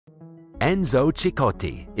Enzo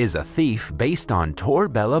Ceccotti is a thief based on Tor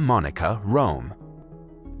Bella Monaca, Rome.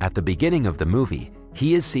 At the beginning of the movie,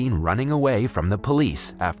 he is seen running away from the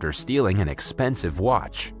police after stealing an expensive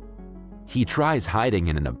watch. He tries hiding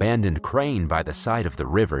in an abandoned crane by the side of the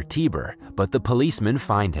river Tiber, but the policemen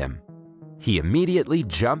find him. He immediately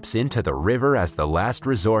jumps into the river as the last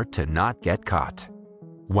resort to not get caught.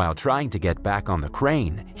 While trying to get back on the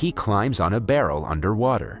crane, he climbs on a barrel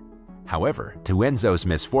underwater. However, to Enzo's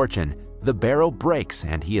misfortune, the barrel breaks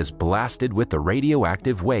and he is blasted with the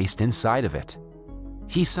radioactive waste inside of it.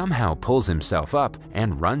 He somehow pulls himself up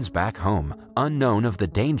and runs back home, unknown of the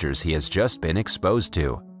dangers he has just been exposed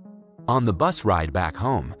to. On the bus ride back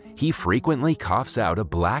home, he frequently coughs out a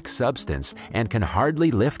black substance and can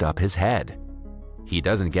hardly lift up his head. He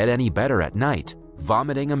doesn't get any better at night,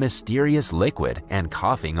 vomiting a mysterious liquid and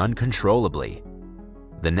coughing uncontrollably.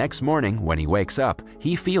 The next morning, when he wakes up,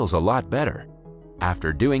 he feels a lot better.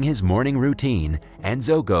 After doing his morning routine,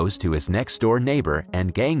 Enzo goes to his next-door neighbor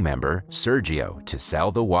and gang member, Sergio, to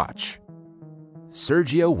sell the watch.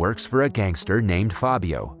 Sergio works for a gangster named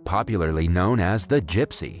Fabio, popularly known as the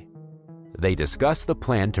Gipsy. They discuss the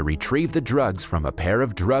plan to retrieve the drugs from a pair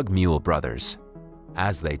of drug mule brothers.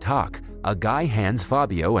 As they talk, a guy hands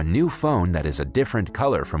Fabio a new phone that is a different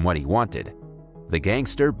color from what he wanted. The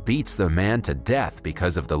gangster beats the man to death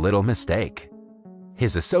because of the little mistake.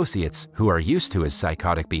 His associates, who are used to his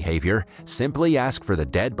psychotic behavior, simply ask for the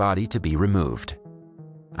dead body to be removed.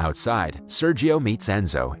 Outside, Sergio meets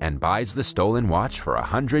Enzo and buys the stolen watch for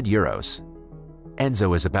 100 euros.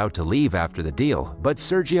 Enzo is about to leave after the deal, but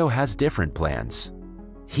Sergio has different plans.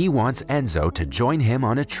 He wants Enzo to join him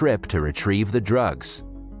on a trip to retrieve the drugs.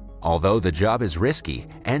 Although the job is risky,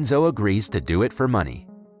 Enzo agrees to do it for money.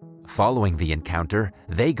 Following the encounter,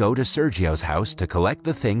 they go to Sergio's house to collect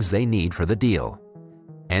the things they need for the deal.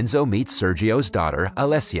 Enzo meets Sergio's daughter,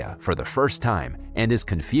 Alessia, for the first time and is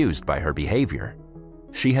confused by her behavior.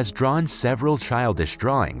 She has drawn several childish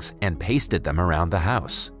drawings and pasted them around the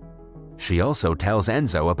house. She also tells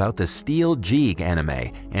Enzo about the Steel Jeeg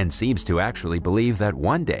anime and seems to actually believe that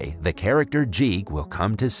one day the character Jeeg will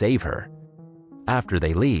come to save her. After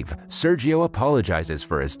they leave, Sergio apologizes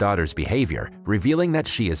for his daughter's behavior, revealing that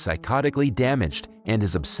she is psychotically damaged and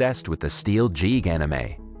is obsessed with the Steel Jeeg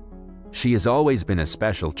anime. She has always been a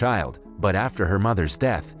special child, but after her mother's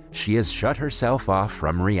death, she has shut herself off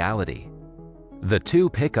from reality. The two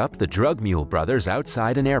pick up the drug mule brothers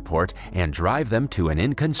outside an airport and drive them to an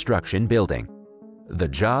in-construction building. The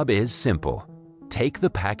job is simple: take the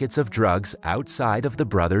packets of drugs outside of the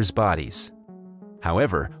brothers' bodies.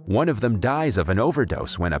 However, one of them dies of an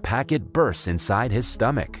overdose when a packet bursts inside his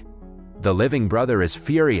stomach. The living brother is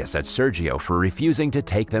furious at Sergio for refusing to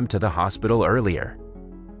take them to the hospital earlier.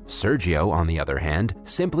 Sergio, on the other hand,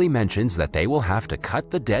 simply mentions that they will have to cut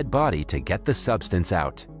the dead body to get the substance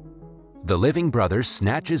out. The living brother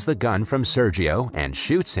snatches the gun from Sergio and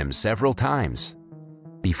shoots him several times.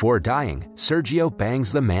 Before dying, Sergio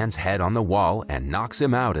bangs the man's head on the wall and knocks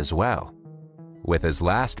him out as well. With his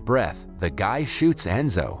last breath, the guy shoots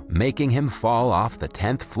Enzo, making him fall off the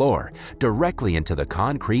 10th floor, directly into the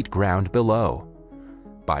concrete ground below.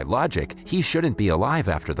 By logic, he shouldn't be alive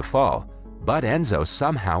after the fall, but Enzo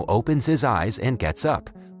somehow opens his eyes and gets up,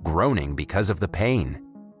 groaning because of the pain.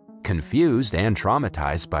 Confused and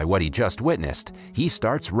traumatized by what he just witnessed, he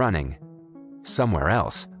starts running. Somewhere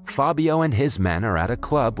else, Fabio and his men are at a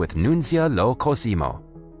club with Nunzia Lo Cosimo.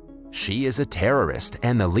 She is a terrorist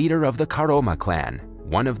and the leader of the Caroma clan,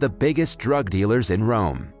 one of the biggest drug dealers in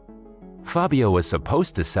Rome. Fabio was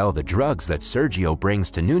supposed to sell the drugs that Sergio brings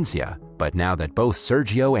to Nunzia, but now that both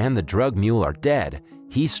Sergio and the drug mule are dead,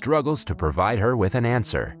 he struggles to provide her with an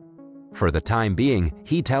answer. For the time being,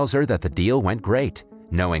 he tells her that the deal went great,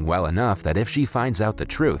 knowing well enough that if she finds out the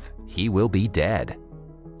truth, he will be dead.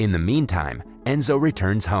 In the meantime, Enzo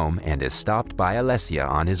returns home and is stopped by Alessia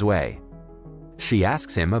on his way. She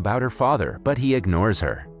asks him about her father, but he ignores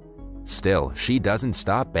her. Still, she doesn't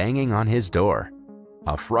stop banging on his door.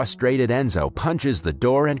 A frustrated Enzo punches the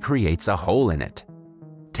door and creates a hole in it.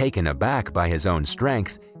 Taken aback by his own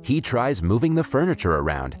strength, he tries moving the furniture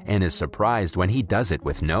around and is surprised when he does it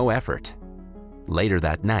with no effort. Later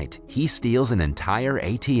that night, he steals an entire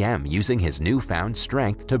ATM using his newfound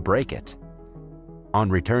strength to break it. On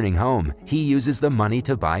returning home, he uses the money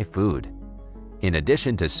to buy food. In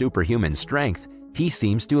addition to superhuman strength, he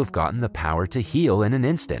seems to have gotten the power to heal in an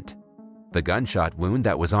instant. The gunshot wound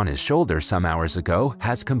that was on his shoulder some hours ago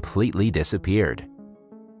has completely disappeared.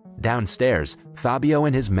 Downstairs, Fabio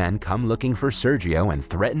and his men come looking for Sergio and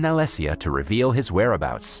threaten Alessia to reveal his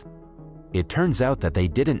whereabouts. It turns out that they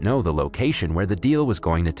didn't know the location where the deal was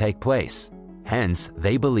going to take place. Hence,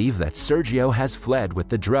 they believe that Sergio has fled with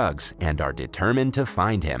the drugs and are determined to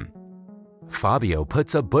find him. Fabio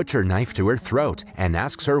puts a butcher knife to her throat and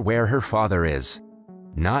asks her where her father is.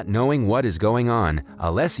 Not knowing what is going on,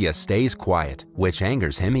 Alessia stays quiet, which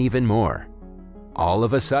angers him even more. All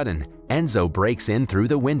of a sudden, Enzo breaks in through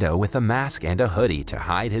the window with a mask and a hoodie to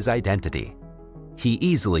hide his identity. He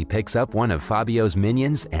easily picks up one of Fabio's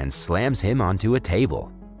minions and slams him onto a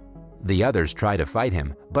table. The others try to fight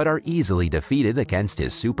him, but are easily defeated against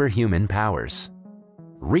his superhuman powers.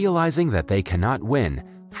 Realizing that they cannot win,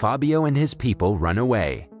 Fabio and his people run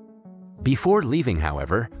away. Before leaving,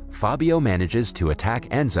 however, Fabio manages to attack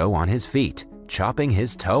Enzo on his feet, chopping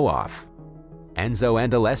his toe off. Enzo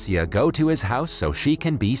and Alessia go to his house so she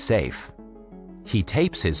can be safe. He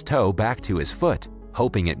tapes his toe back to his foot,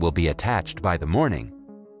 hoping it will be attached by the morning.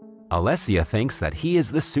 Alessia thinks that he is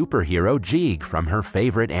the superhero Jeeg from her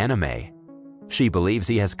favorite anime. She believes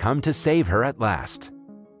he has come to save her at last.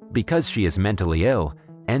 Because she is mentally ill,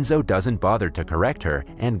 Enzo doesn't bother to correct her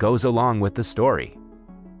and goes along with the story.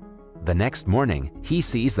 The next morning, he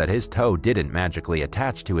sees that his toe didn't magically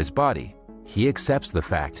attach to his body. He accepts the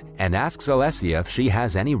fact and asks Alessia if she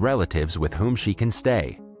has any relatives with whom she can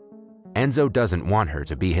stay. Enzo doesn't want her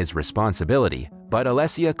to be his responsibility, but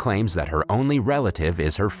Alessia claims that her only relative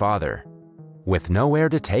is her father. With nowhere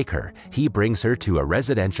to take her, he brings her to a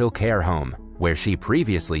residential care home, where she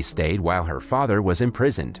previously stayed while her father was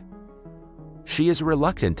imprisoned. She is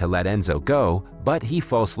reluctant to let Enzo go, but he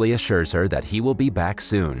falsely assures her that he will be back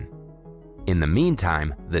soon. In the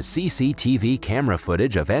meantime, the CCTV camera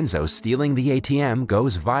footage of Enzo stealing the ATM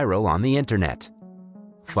goes viral on the internet.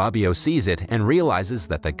 Fabio sees it and realizes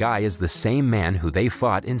that the guy is the same man who they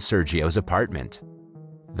fought in Sergio's apartment.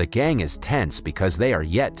 The gang is tense because they are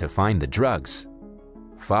yet to find the drugs.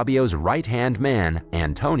 Fabio's right-hand man,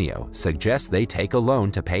 Antonio, suggests they take a loan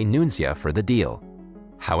to pay Nunzia for the deal.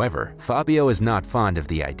 However, Fabio is not fond of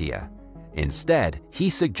the idea. Instead, he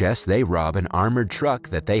suggests they rob an armored truck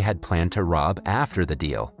that they had planned to rob after the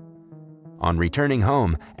deal. On returning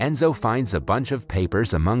home, Enzo finds a bunch of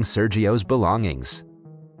papers among Sergio's belongings.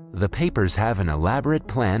 The papers have an elaborate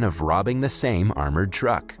plan of robbing the same armored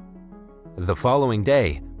truck. The following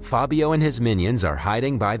day, Fabio and his minions are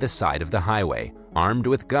hiding by the side of the highway, armed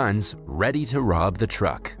with guns, ready to rob the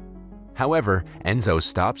truck. However, Enzo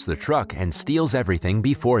stops the truck and steals everything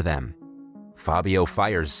before them. Fabio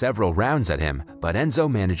fires several rounds at him, but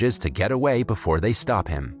Enzo manages to get away before they stop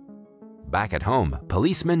him. Back at home,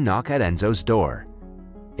 policemen knock at Enzo's door.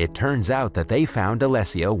 It turns out that they found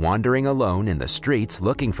Alessia wandering alone in the streets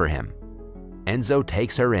looking for him. Enzo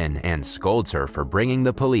takes her in and scolds her for bringing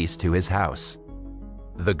the police to his house.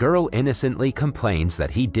 The girl innocently complains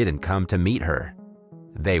that he didn't come to meet her.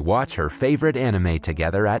 They watch her favorite anime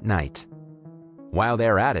together at night. While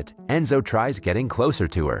they're at it, Enzo tries getting closer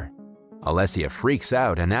to her. Alessia freaks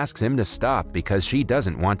out and asks him to stop because she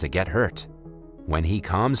doesn't want to get hurt. When he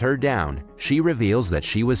calms her down, she reveals that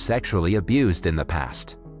she was sexually abused in the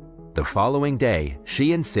past. The following day,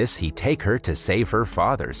 she insists he take her to save her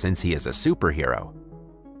father since he is a superhero.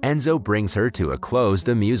 Enzo brings her to a closed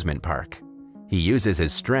amusement park. He uses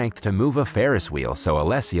his strength to move a Ferris wheel so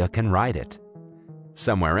Alessia can ride it.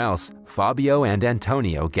 Somewhere else, Fabio and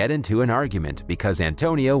Antonio get into an argument because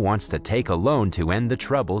Antonio wants to take a loan to end the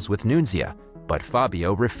troubles with Nunzia, but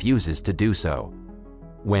Fabio refuses to do so.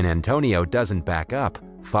 When Antonio doesn't back up,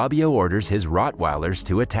 Fabio orders his Rottweilers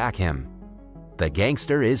to attack him. The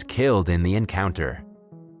gangster is killed in the encounter.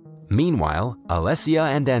 Meanwhile, Alessia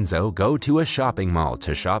and Enzo go to a shopping mall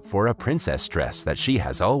to shop for a princess dress that she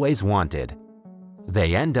has always wanted.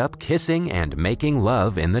 They end up kissing and making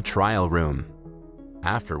love in the trial room.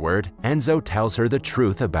 Afterward, Enzo tells her the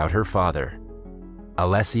truth about her father.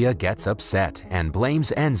 Alessia gets upset and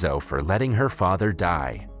blames Enzo for letting her father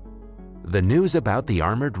die. The news about the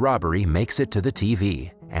armored robbery makes it to the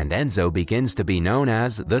TV, and Enzo begins to be known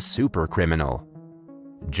as the super criminal.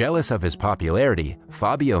 Jealous of his popularity,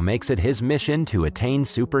 Fabio makes it his mission to attain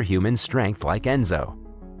superhuman strength like Enzo.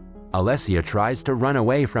 Alessia tries to run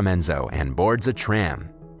away from Enzo and boards a tram.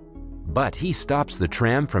 But he stops the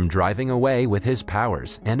tram from driving away with his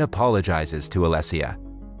powers and apologizes to Alessia.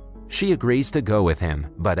 She agrees to go with him,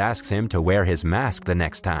 but asks him to wear his mask the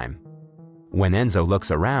next time. When Enzo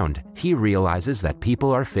looks around, he realizes that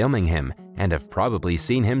people are filming him and have probably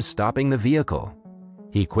seen him stopping the vehicle.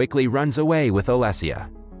 He quickly runs away with Alessia.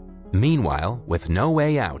 Meanwhile, with no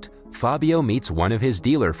way out, Fabio meets one of his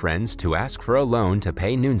dealer friends to ask for a loan to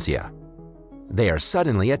pay Nunzia. They are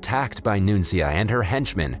suddenly attacked by Nunzia and her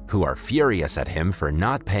henchmen, who are furious at him for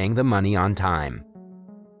not paying the money on time.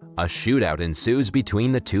 a shootout ensues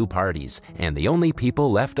between the two parties, and the only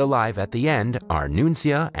people left alive at the end are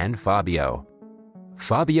Nunzia and Fabio.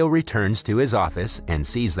 Fabio returns to his office and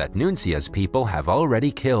sees that Nunzia's people have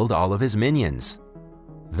already killed all of his minions.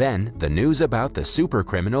 Then, the news about the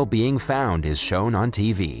supercriminal being found is shown on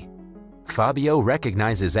TV. Fabio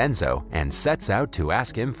recognizes Enzo and sets out to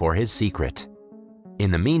ask him for his secret. In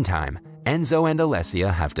the meantime, Enzo and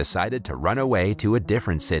Alessia have decided to run away to a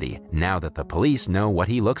different city now that the police know what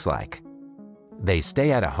he looks like. They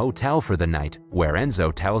stay at a hotel for the night where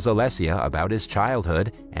Enzo tells Alessia about his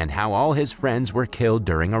childhood and how all his friends were killed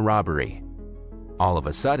during a robbery. All of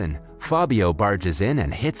a sudden, Fabio barges in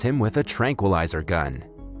and hits him with a tranquilizer gun.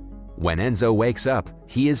 When Enzo wakes up,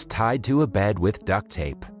 he is tied to a bed with duct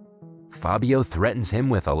tape. Fabio threatens him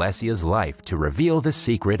with Alessia's life to reveal the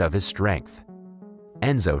secret of his strength.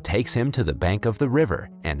 Enzo takes him to the bank of the river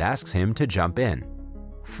and asks him to jump in.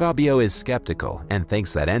 Fabio is skeptical and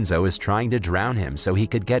thinks that Enzo is trying to drown him so he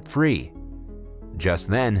could get free. Just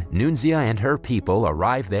then, Nunzia and her people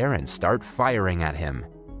arrive there and start firing at him.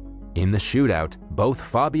 In the shootout, both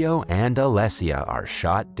Fabio and Alessia are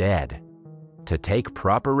shot dead. To take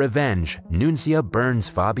proper revenge, Nunzia burns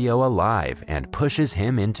Fabio alive and pushes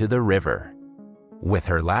him into the river. With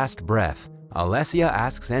her last breath, Alessia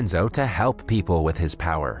asks Enzo to help people with his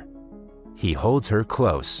power. He holds her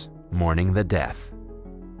close, mourning the death.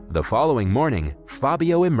 The following morning,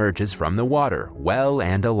 Fabio emerges from the water, well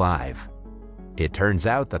and alive. It turns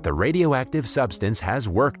out that the radioactive substance has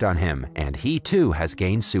worked on him, and he too has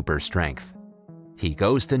gained super strength. He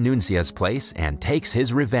goes to Nunzia's place and takes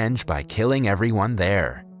his revenge by killing everyone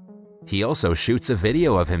there. He also shoots a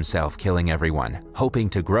video of himself killing everyone, hoping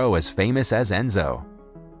to grow as famous as Enzo.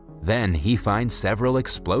 Then he finds several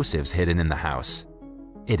explosives hidden in the house.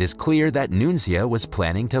 It is clear that Nunzia was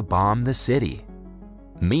planning to bomb the city.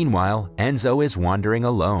 Meanwhile, Enzo is wandering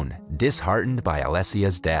alone, disheartened by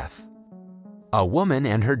Alessia's death. A woman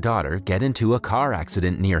and her daughter get into a car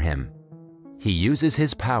accident near him. He uses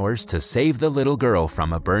his powers to save the little girl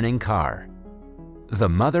from a burning car. The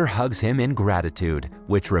mother hugs him in gratitude,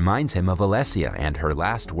 which reminds him of Alessia and her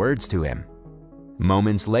last words to him.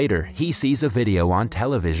 Moments later, he sees a video on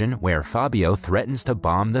television where Fabio threatens to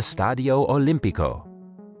bomb the Stadio Olimpico.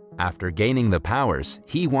 After gaining the powers,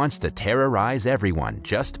 he wants to terrorize everyone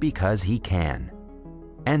just because he can.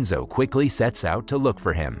 Enzo quickly sets out to look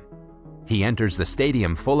for him. He enters the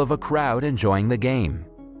stadium full of a crowd enjoying the game.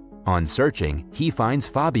 On searching, he finds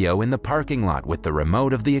Fabio in the parking lot with the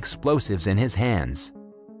remote of the explosives in his hands.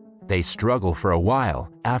 They struggle for a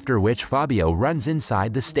while, after which Fabio runs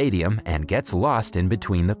inside the stadium and gets lost in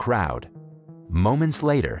between the crowd. Moments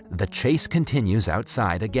later, the chase continues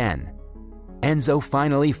outside again. Enzo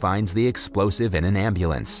finally finds the explosive in an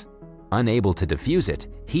ambulance. Unable to defuse it,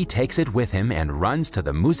 he takes it with him and runs to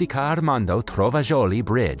the Musica Armando Trovajoli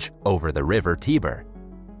bridge over the river Tiber.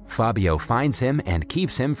 Fabio finds him and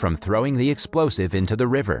keeps him from throwing the explosive into the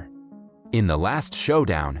river. In the last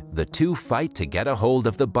showdown, the two fight to get a hold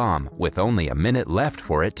of the bomb with only a minute left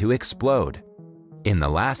for it to explode. In the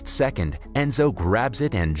last second, Enzo grabs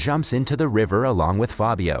it and jumps into the river along with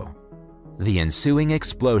Fabio. The ensuing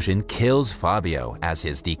explosion kills Fabio as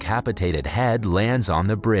his decapitated head lands on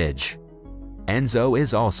the bridge. Enzo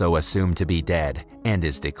is also assumed to be dead and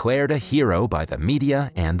is declared a hero by the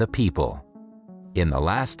media and the people. In the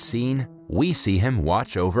last scene, we see him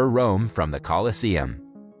watch over Rome from the Colosseum.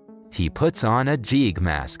 He puts on a Jeeg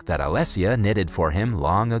mask that Alessia knitted for him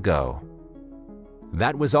long ago.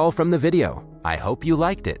 That was all from the video. I hope you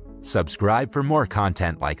liked it. Subscribe for more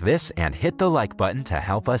content like this and hit the like button to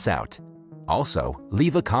help us out. Also,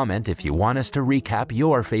 leave a comment if you want us to recap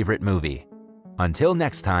your favorite movie. Until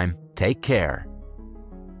next time, take care.